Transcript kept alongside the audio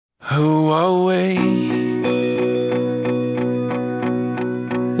Who are we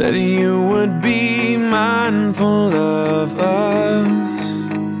that you would be mindful of us?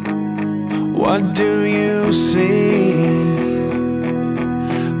 What do you see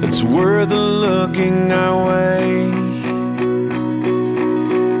that's worth looking our way?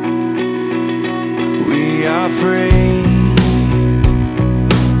 We are free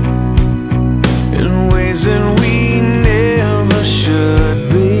in ways that we never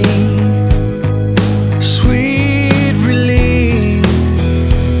should be. Sweet relief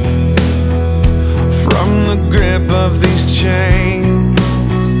from the grip of these chains.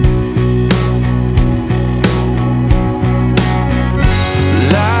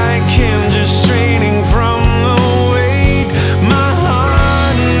 Like hinges straining from the weight, my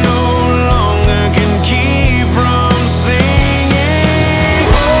heart no longer can keep from singing.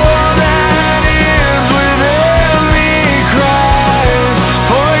 All that is within me cries,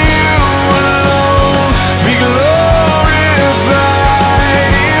 for you alone be glorified,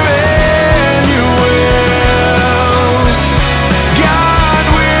 Emmanuel, God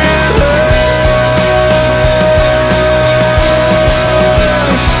with us.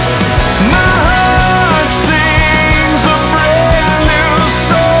 My heart sings a brand new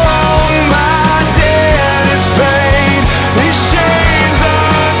song, my debt is paid, these chains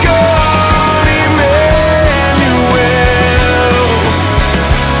are gone, Emmanuel,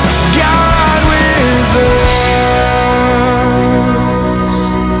 God with us.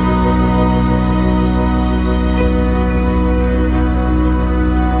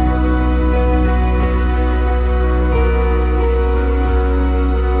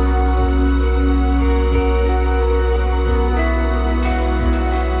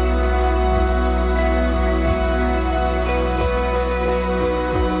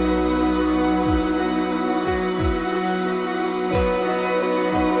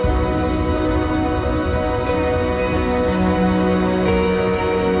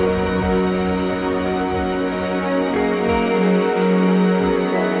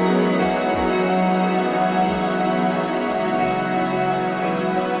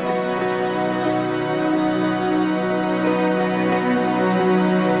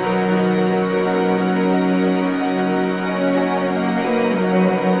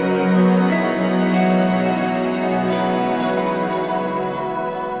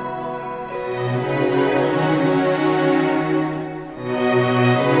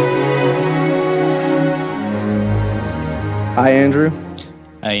 I, Andrew,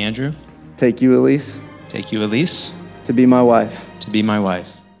 I, Andrew, take you, Elise, take you, Elise, to be my wife. to be my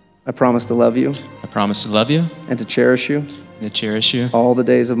wife. I promise to love you I promise to love you and to cherish you and to cherish you all the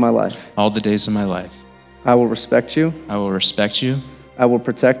days of my life. all the days of my life. I will respect you. I will respect you. I will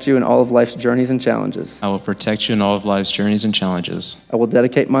protect you in all of life's journeys and challenges. I will protect you in all of life's journeys and challenges. I will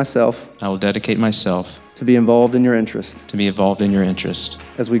dedicate myself I will dedicate myself to be involved in your interest to be involved in your interest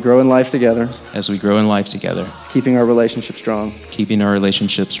as we grow in life together, as we grow in life together, keeping our relationship strong. keeping our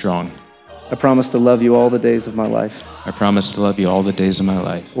relationship strong. I promise to love you all the days of my life, I promise to love you all the days of my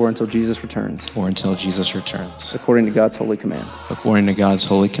life, or until Jesus returns, or until Jesus returns, according to God's holy command. according to God's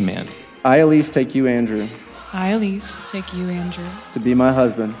holy command. I, Elise, take you, Andrew, I, Elise, take you, Andrew, to be my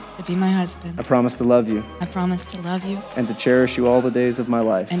husband. to be my husband. I promise to love you I promise to love you and to cherish you all the days of my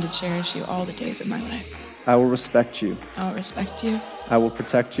life. and to cherish you all the days of my life. I will respect you. I will respect you. I will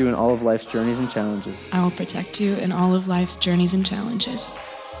protect you in all of life's journeys and challenges. I will protect you in all of life's journeys and challenges.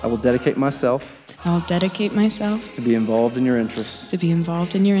 I will dedicate myself I will dedicate myself to be involved in your interests to be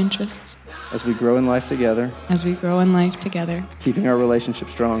involved in your interests as we grow in life together, as we grow in life together, keeping our relationship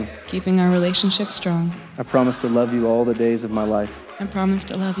strong. keeping our relationship strong. I promise to love you all the days of my life, I promise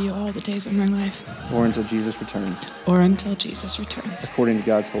to love you all the days of my life, or until Jesus returns, or until Jesus returns, according to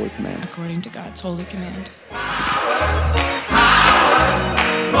God's holy command. according to God's holy command.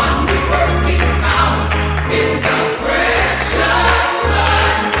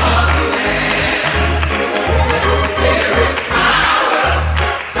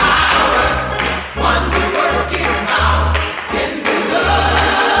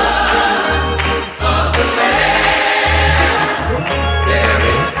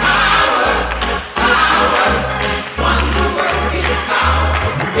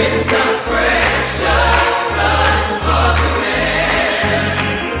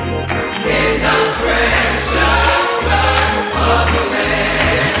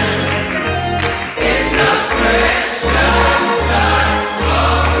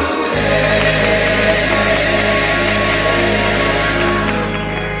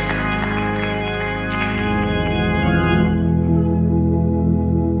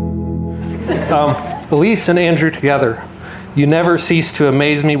 Elise and Andrew together You never cease to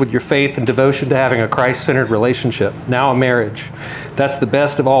amaze me with your faith and devotion to having a Christ-centered relationship, now a marriage. That's the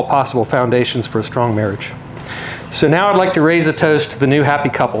best of all possible foundations for a strong marriage. So now I'd like to raise a toast to the new happy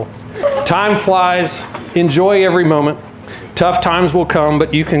couple. Time flies. Enjoy every moment. Tough times will come,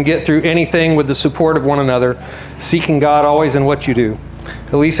 but you can get through anything with the support of one another, seeking God always in what you do.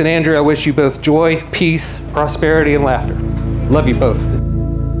 Elise and Andrew, I wish you both joy, peace, prosperity, and laughter. Love you both.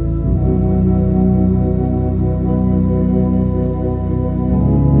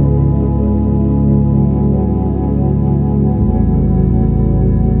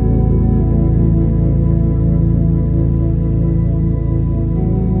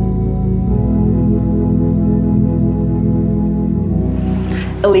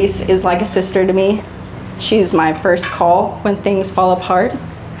 Elise is like a sister to me. She's my first call when things fall apart.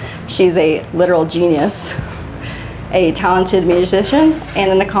 She's a literal genius, a talented musician,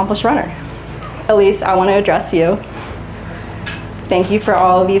 and an accomplished runner. Elise, I want to address you. Thank you for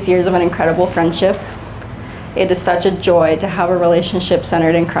all of these years of an incredible friendship. It is such a joy to have a relationship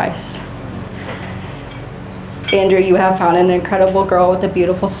centered in Christ. Andrew, you have found an incredible girl with a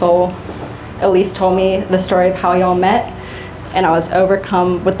beautiful soul. Elise told me the story of how y'all met, and I was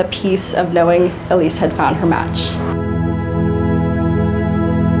overcome with the peace of knowing Elise had found her match.